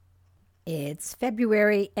It's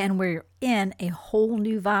February and we're in a whole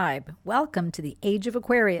new vibe. Welcome to the Age of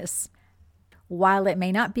Aquarius. While it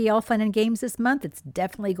may not be all fun and games this month, it's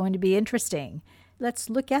definitely going to be interesting. Let's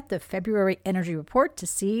look at the February energy report to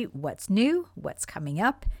see what's new, what's coming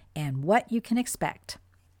up, and what you can expect.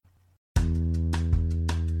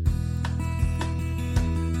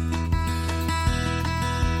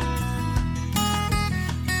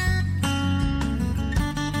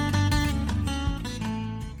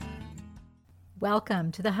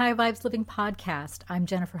 Welcome to the High Vibes Living Podcast. I'm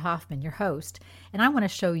Jennifer Hoffman, your host, and I want to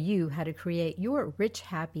show you how to create your rich,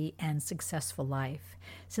 happy, and successful life.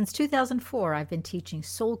 Since 2004, I've been teaching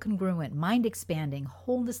soul-congruent, mind-expanding,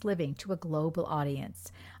 wholeness living to a global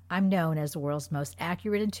audience. I'm known as the world's most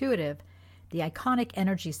accurate intuitive, the iconic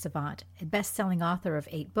energy savant, a best-selling author of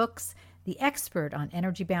 8 books, the expert on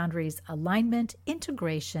energy boundaries, alignment,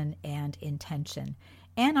 integration, and intention.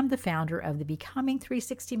 And I'm the founder of the Becoming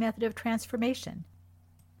 360 Method of Transformation.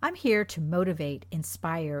 I'm here to motivate,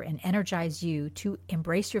 inspire, and energize you to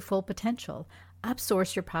embrace your full potential,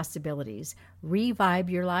 upsource your possibilities, revive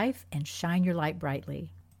your life, and shine your light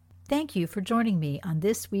brightly. Thank you for joining me on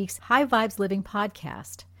this week's High Vibes Living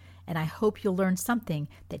Podcast, and I hope you'll learn something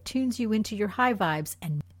that tunes you into your high vibes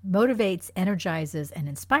and motivates, energizes, and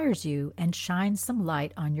inspires you and shines some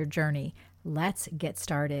light on your journey. Let's get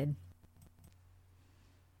started.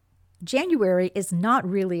 January is not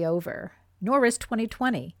really over, nor is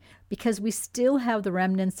 2020, because we still have the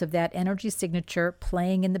remnants of that energy signature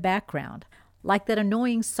playing in the background, like that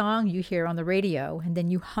annoying song you hear on the radio and then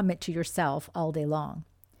you hum it to yourself all day long.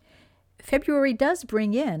 February does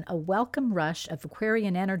bring in a welcome rush of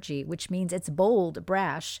Aquarian energy, which means it's bold,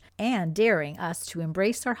 brash, and daring us to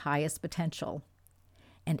embrace our highest potential.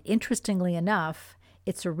 And interestingly enough,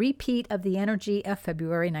 it's a repeat of the energy of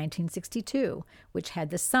February 1962, which had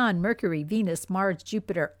the Sun, Mercury, Venus, Mars,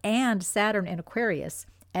 Jupiter, and Saturn in Aquarius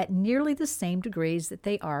at nearly the same degrees that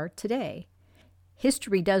they are today.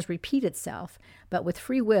 History does repeat itself, but with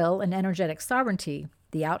free will and energetic sovereignty,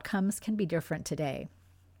 the outcomes can be different today.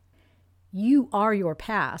 You are your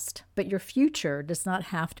past, but your future does not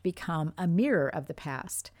have to become a mirror of the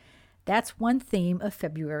past. That's one theme of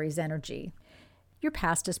February's energy. Your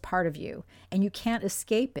past is part of you, and you can't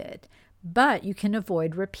escape it, but you can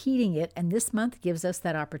avoid repeating it, and this month gives us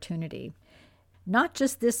that opportunity. Not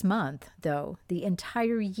just this month, though, the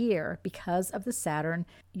entire year because of the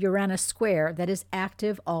Saturn-Uranus square that is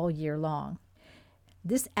active all year long.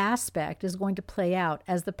 This aspect is going to play out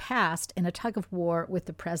as the past in a tug of war with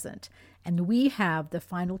the present, and we have the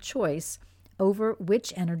final choice over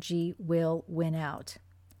which energy will win out.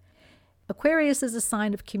 Aquarius is a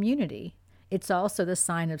sign of community. It's also the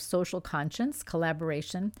sign of social conscience,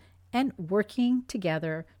 collaboration, and working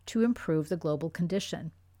together to improve the global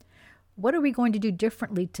condition. What are we going to do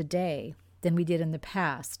differently today than we did in the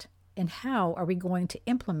past? And how are we going to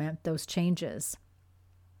implement those changes?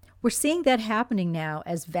 We're seeing that happening now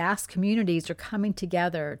as vast communities are coming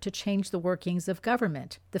together to change the workings of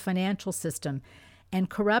government, the financial system, and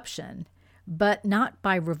corruption, but not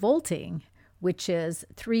by revolting, which is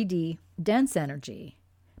 3D dense energy,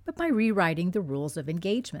 but by rewriting the rules of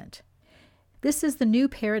engagement. This is the new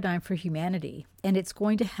paradigm for humanity, and it's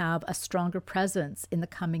going to have a stronger presence in the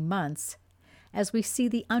coming months as we see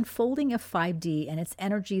the unfolding of 5D and its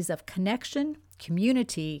energies of connection,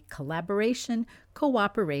 community, collaboration,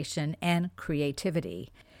 cooperation, and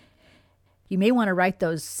creativity. You may want to write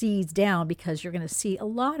those seeds down because you're going to see a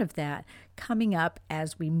lot of that coming up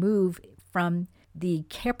as we move from the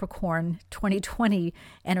Capricorn 2020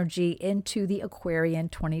 energy into the Aquarian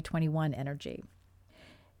 2021 energy.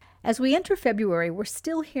 As we enter February, we're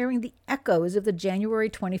still hearing the echoes of the January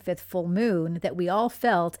 25th full moon that we all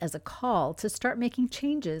felt as a call to start making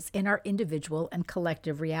changes in our individual and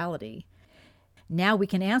collective reality. Now we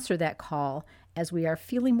can answer that call as we are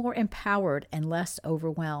feeling more empowered and less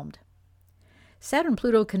overwhelmed.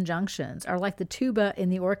 Saturn-Pluto conjunctions are like the tuba in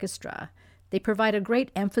the orchestra. They provide a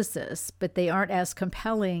great emphasis, but they aren't as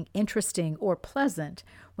compelling, interesting, or pleasant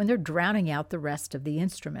when they're drowning out the rest of the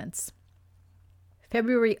instruments.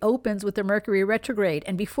 February opens with the Mercury retrograde,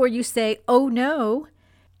 and before you say, oh no,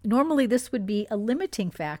 normally this would be a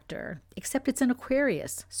limiting factor, except it's in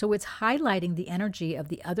Aquarius, so it's highlighting the energy of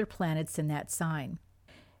the other planets in that sign.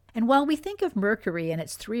 And while we think of Mercury and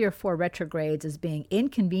its 3 or 4 retrogrades as being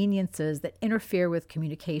inconveniences that interfere with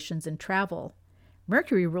communications and travel,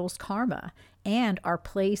 Mercury rules karma and our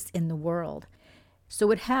place in the world. So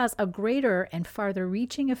it has a greater and farther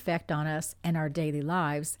reaching effect on us and our daily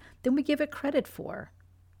lives than we give it credit for.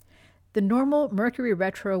 The normal Mercury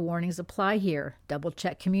retro warnings apply here. Double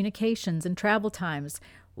check communications and travel times.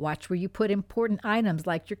 Watch where you put important items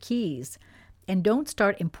like your keys. And don't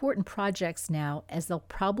start important projects now, as they'll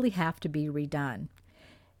probably have to be redone.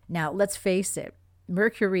 Now, let's face it,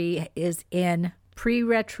 Mercury is in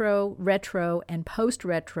pre-retro, retro, and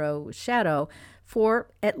post-retro shadow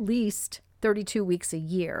for at least 32 weeks a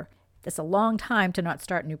year. That's a long time to not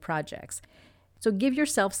start new projects. So give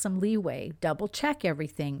yourself some leeway, double check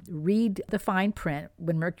everything, read the fine print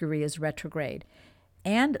when Mercury is retrograde,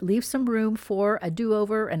 and leave some room for a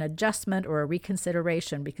do-over, an adjustment, or a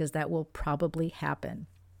reconsideration, because that will probably happen.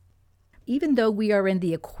 Even though we are in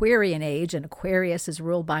the Aquarian age and Aquarius is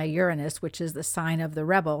ruled by Uranus, which is the sign of the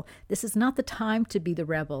rebel, this is not the time to be the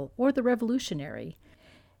rebel or the revolutionary.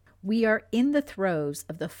 We are in the throes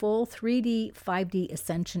of the full 3D, 5D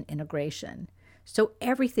ascension integration. So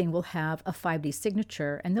everything will have a 5D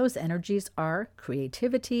signature, and those energies are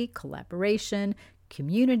creativity, collaboration,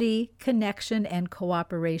 community, connection, and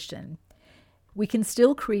cooperation. We can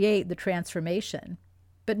still create the transformation,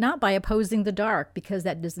 but not by opposing the dark, because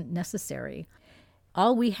that isn't necessary.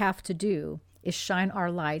 All we have to do is shine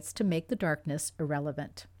our lights to make the darkness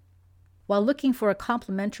irrelevant. While looking for a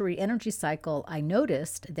complementary energy cycle, I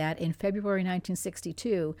noticed that in February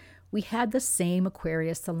 1962, we had the same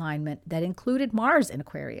Aquarius alignment that included Mars in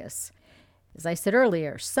Aquarius. As I said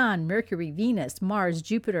earlier, Sun, Mercury, Venus, Mars,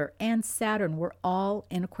 Jupiter, and Saturn were all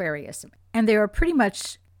in Aquarius, and they are pretty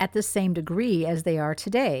much at the same degree as they are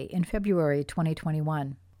today in February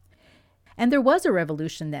 2021. And there was a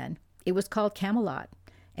revolution then. It was called Camelot,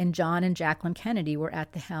 and John and Jacqueline Kennedy were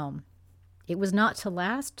at the helm. It was not to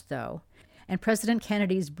last, though, and President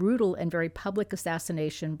Kennedy's brutal and very public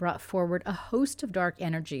assassination brought forward a host of dark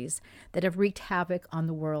energies that have wreaked havoc on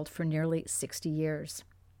the world for nearly 60 years.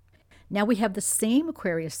 Now we have the same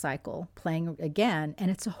Aquarius cycle playing again,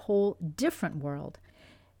 and it's a whole different world,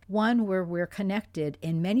 one where we're connected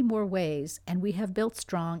in many more ways, and we have built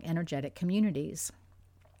strong energetic communities.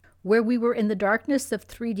 Where we were in the darkness of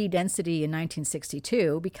 3D density in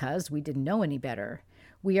 1962 because we didn't know any better,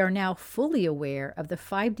 we are now fully aware of the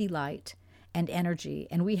 5D light and energy,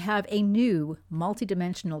 and we have a new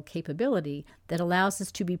multidimensional capability that allows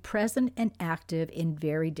us to be present and active in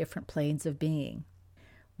very different planes of being.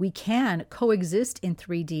 We can coexist in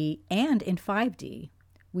 3D and in 5D.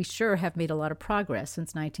 We sure have made a lot of progress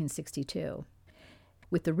since 1962.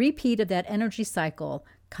 With the repeat of that energy cycle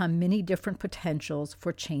come many different potentials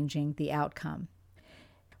for changing the outcome.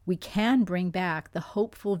 We can bring back the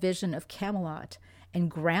hopeful vision of Camelot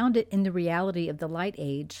and ground it in the reality of the light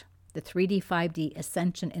age, the 3D, 5D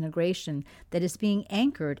ascension integration that is being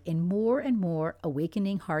anchored in more and more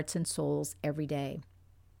awakening hearts and souls every day.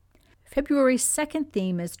 February's second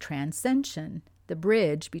theme is transcension, the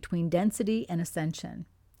bridge between density and ascension.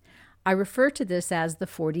 I refer to this as the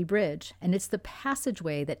 4D bridge, and it's the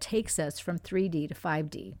passageway that takes us from 3D to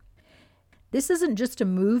 5D. This isn't just a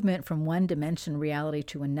movement from one dimension reality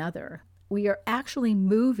to another. We are actually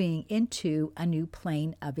moving into a new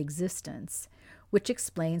plane of existence, which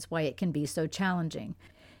explains why it can be so challenging.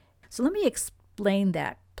 So let me explain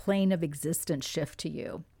that plane of existence shift to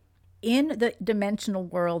you. In the dimensional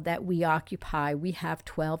world that we occupy, we have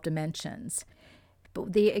 12 dimensions,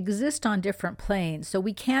 but they exist on different planes. So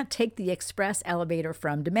we can't take the express elevator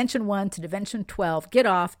from dimension 1 to dimension 12, get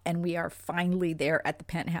off, and we are finally there at the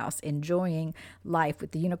penthouse enjoying life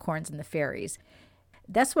with the unicorns and the fairies.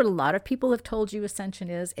 That's what a lot of people have told you ascension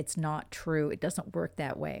is. It's not true. It doesn't work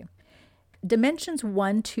that way. Dimensions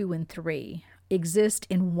 1, 2, and 3 exist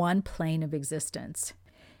in one plane of existence.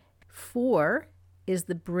 4 is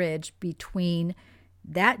the bridge between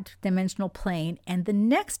that dimensional plane and the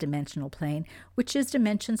next dimensional plane, which is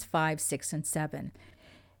dimensions 5, 6, and 7.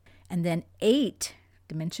 And then 8,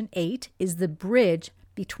 dimension 8, is the bridge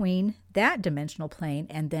between that dimensional plane,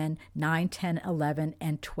 and then 9, 10, 11,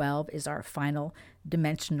 and 12 is our final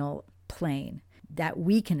dimensional plane that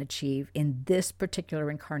we can achieve in this particular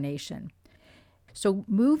incarnation. So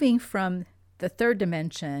moving from the third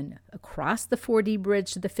dimension across the 4D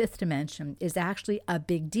bridge to the fifth dimension is actually a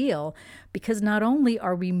big deal, because not only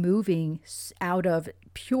are we moving out of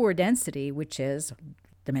pure density, which is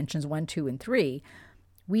dimensions 1, 2, and 3,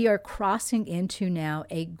 we are crossing into now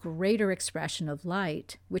a greater expression of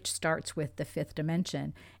light, which starts with the fifth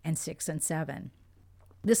dimension and 6 and 7.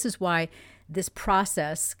 This is why this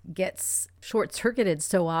process gets short-circuited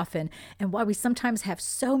so often, and why we sometimes have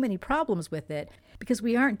so many problems with it, because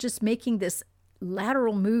we aren't just making this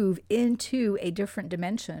lateral move into a different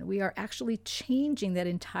dimension. We are actually changing that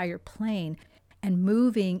entire plane and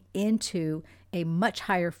moving into a much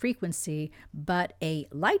higher frequency, but a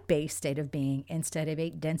light-based state of being instead of a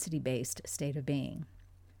density-based state of being.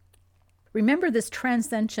 Remember this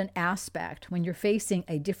transcendent aspect when you're facing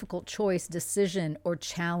a difficult choice, decision, or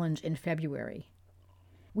challenge in February.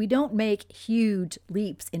 We don't make huge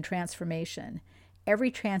leaps in transformation.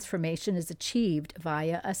 Every transformation is achieved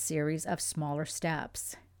via a series of smaller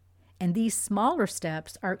steps. And these smaller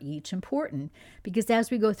steps are each important because as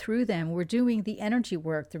we go through them, we're doing the energy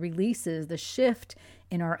work, the releases, the shift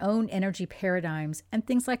in our own energy paradigms, and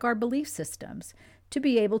things like our belief systems to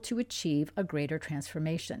be able to achieve a greater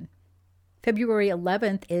transformation. February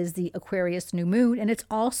 11th is the Aquarius new moon, and it's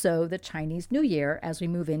also the Chinese New Year as we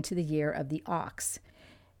move into the year of the ox.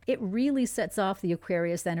 It really sets off the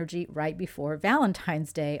Aquarius energy right before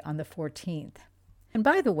Valentine's Day on the 14th. And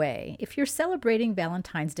by the way, if you're celebrating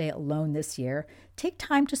Valentine's Day alone this year, take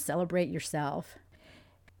time to celebrate yourself.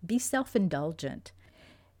 Be self-indulgent.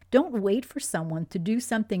 Don't wait for someone to do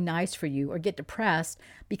something nice for you or get depressed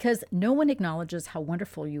because no one acknowledges how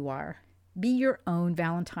wonderful you are. Be your own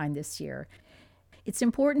Valentine this year. It's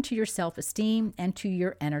important to your self-esteem and to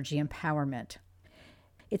your energy empowerment.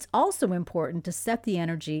 It's also important to set the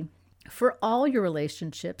energy for all your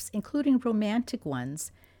relationships, including romantic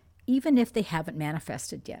ones, even if they haven't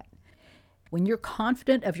manifested yet. When you're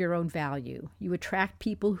confident of your own value, you attract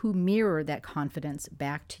people who mirror that confidence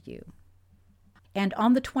back to you. And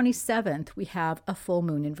on the 27th, we have a full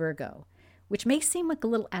moon in Virgo, which may seem like a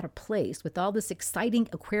little out of place with all this exciting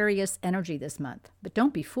Aquarius energy this month, but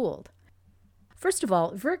don't be fooled. First of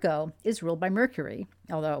all, Virgo is ruled by Mercury,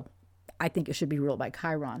 although I think it should be ruled by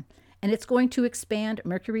Chiron, and it's going to expand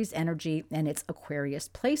Mercury's energy and its Aquarius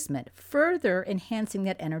placement, further enhancing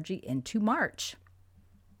that energy into March.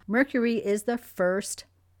 Mercury is the first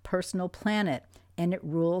personal planet, and it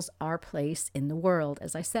rules our place in the world.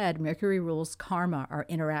 As I said, Mercury rules karma, our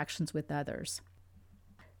interactions with others.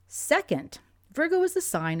 Second, Virgo is the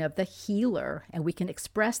sign of the healer, and we can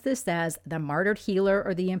express this as the martyred healer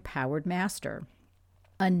or the empowered master.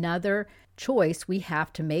 Another choice we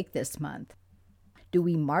have to make this month. Do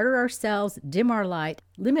we martyr ourselves, dim our light,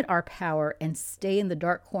 limit our power, and stay in the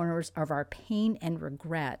dark corners of our pain and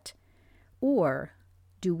regret? Or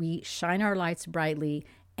do we shine our lights brightly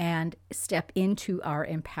and step into our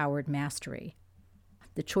empowered mastery?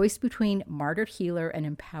 The choice between martyred healer and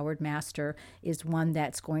empowered master is one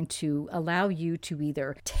that's going to allow you to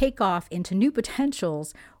either take off into new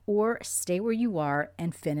potentials or stay where you are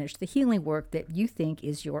and finish the healing work that you think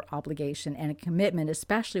is your obligation and a commitment,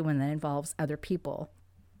 especially when that involves other people.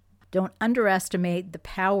 Don't underestimate the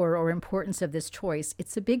power or importance of this choice.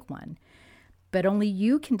 It's a big one. But only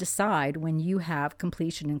you can decide when you have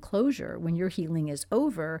completion and closure, when your healing is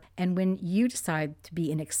over, and when you decide to be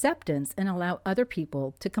in acceptance and allow other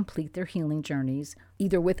people to complete their healing journeys,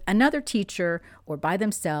 either with another teacher or by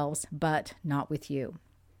themselves, but not with you.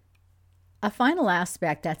 A final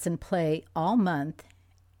aspect that's in play all month,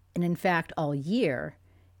 and in fact all year,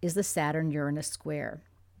 is the Saturn-Uranus square.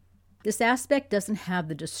 This aspect doesn't have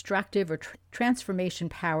the destructive or transformation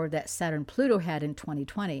power that Saturn-Pluto had in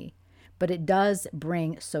 2020. But it does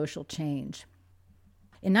bring social change.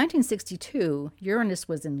 In 1962, Uranus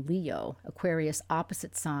was in Leo, Aquarius'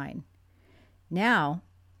 opposite sign. Now,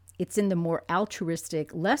 it's in the more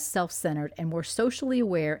altruistic, less self-centered, and more socially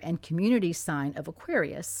aware and community sign of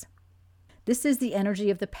Aquarius. This is the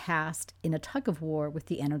energy of the past in a tug-of-war with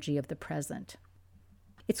the energy of the present.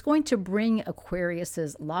 It's going to bring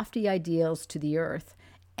Aquarius's lofty ideals to the earth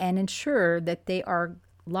and ensure that they are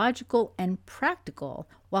logical and practical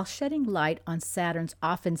while shedding light on Saturn's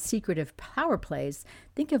often secretive power plays.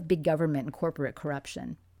 Think of big government and corporate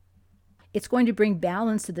corruption. It's going to bring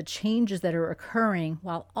balance to the changes that are occurring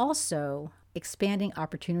while also expanding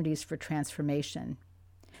opportunities for transformation.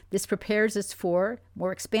 This prepares us for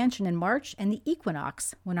more expansion in March and the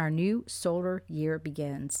equinox when our new solar year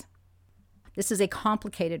begins. This is a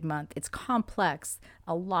complicated month. It's complex,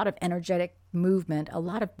 a lot of energetic movement, a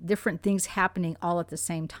lot of different things happening all at the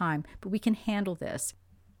same time, but we can handle this.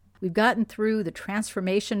 We've gotten through the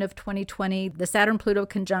transformation of 2020, the Saturn-Pluto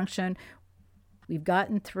conjunction. We've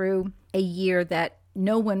gotten through a year that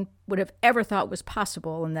no one would have ever thought was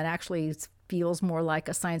possible and that actually feels more like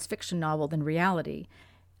a science fiction novel than reality.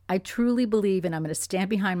 I truly believe, and I'm going to stand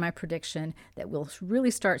behind my prediction, that we'll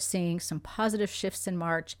really start seeing some positive shifts in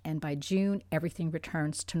March, and by June, everything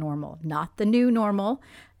returns to normal. Not the new normal,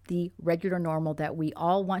 the regular normal that we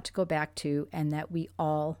all want to go back to and that we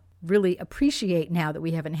all really appreciate now that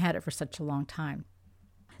we haven't had it for such a long time.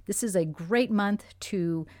 This is a great month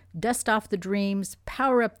to dust off the dreams,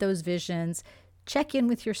 power up those visions, check in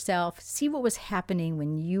with yourself, see what was happening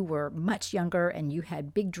when you were much younger and you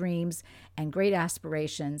had big dreams and great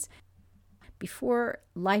aspirations. before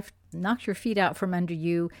life knocks your feet out from under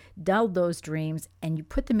you, dull those dreams, and you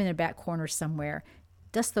put them in a back corner somewhere.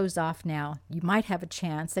 Dust those off now. You might have a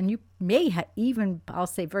chance, and you may even, I'll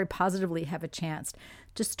say very positively, have a chance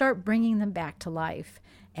to start bringing them back to life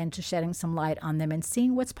and to shedding some light on them and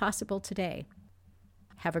seeing what's possible today.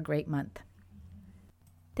 Have a great month.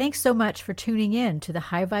 Thanks so much for tuning in to the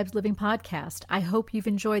High Vibes Living Podcast. I hope you've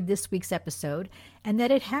enjoyed this week's episode and that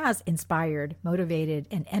it has inspired, motivated,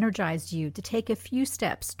 and energized you to take a few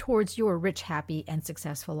steps towards your rich, happy, and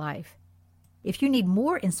successful life. If you need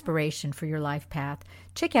more inspiration for your life path,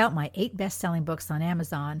 check out my 8 best-selling books on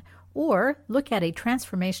Amazon or look at a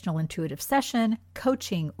transformational intuitive session,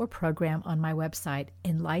 coaching, or program on my website,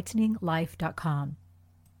 enlighteninglife.com.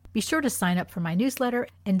 Be sure to sign up for my newsletter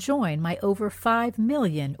and join my over 5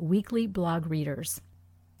 million weekly blog readers.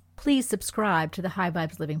 Please subscribe to the High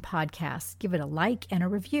Vibes Living Podcast. Give it a like and a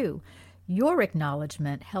review. Your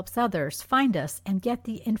acknowledgement helps others find us and get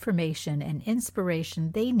the information and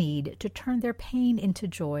inspiration they need to turn their pain into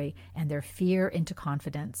joy and their fear into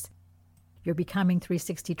confidence. Your Becoming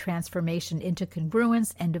 360 transformation into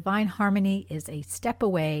congruence and divine harmony is a step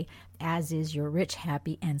away, as is your rich,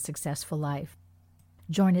 happy, and successful life.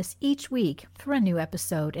 Join us each week for a new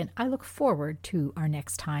episode, and I look forward to our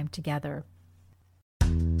next time together.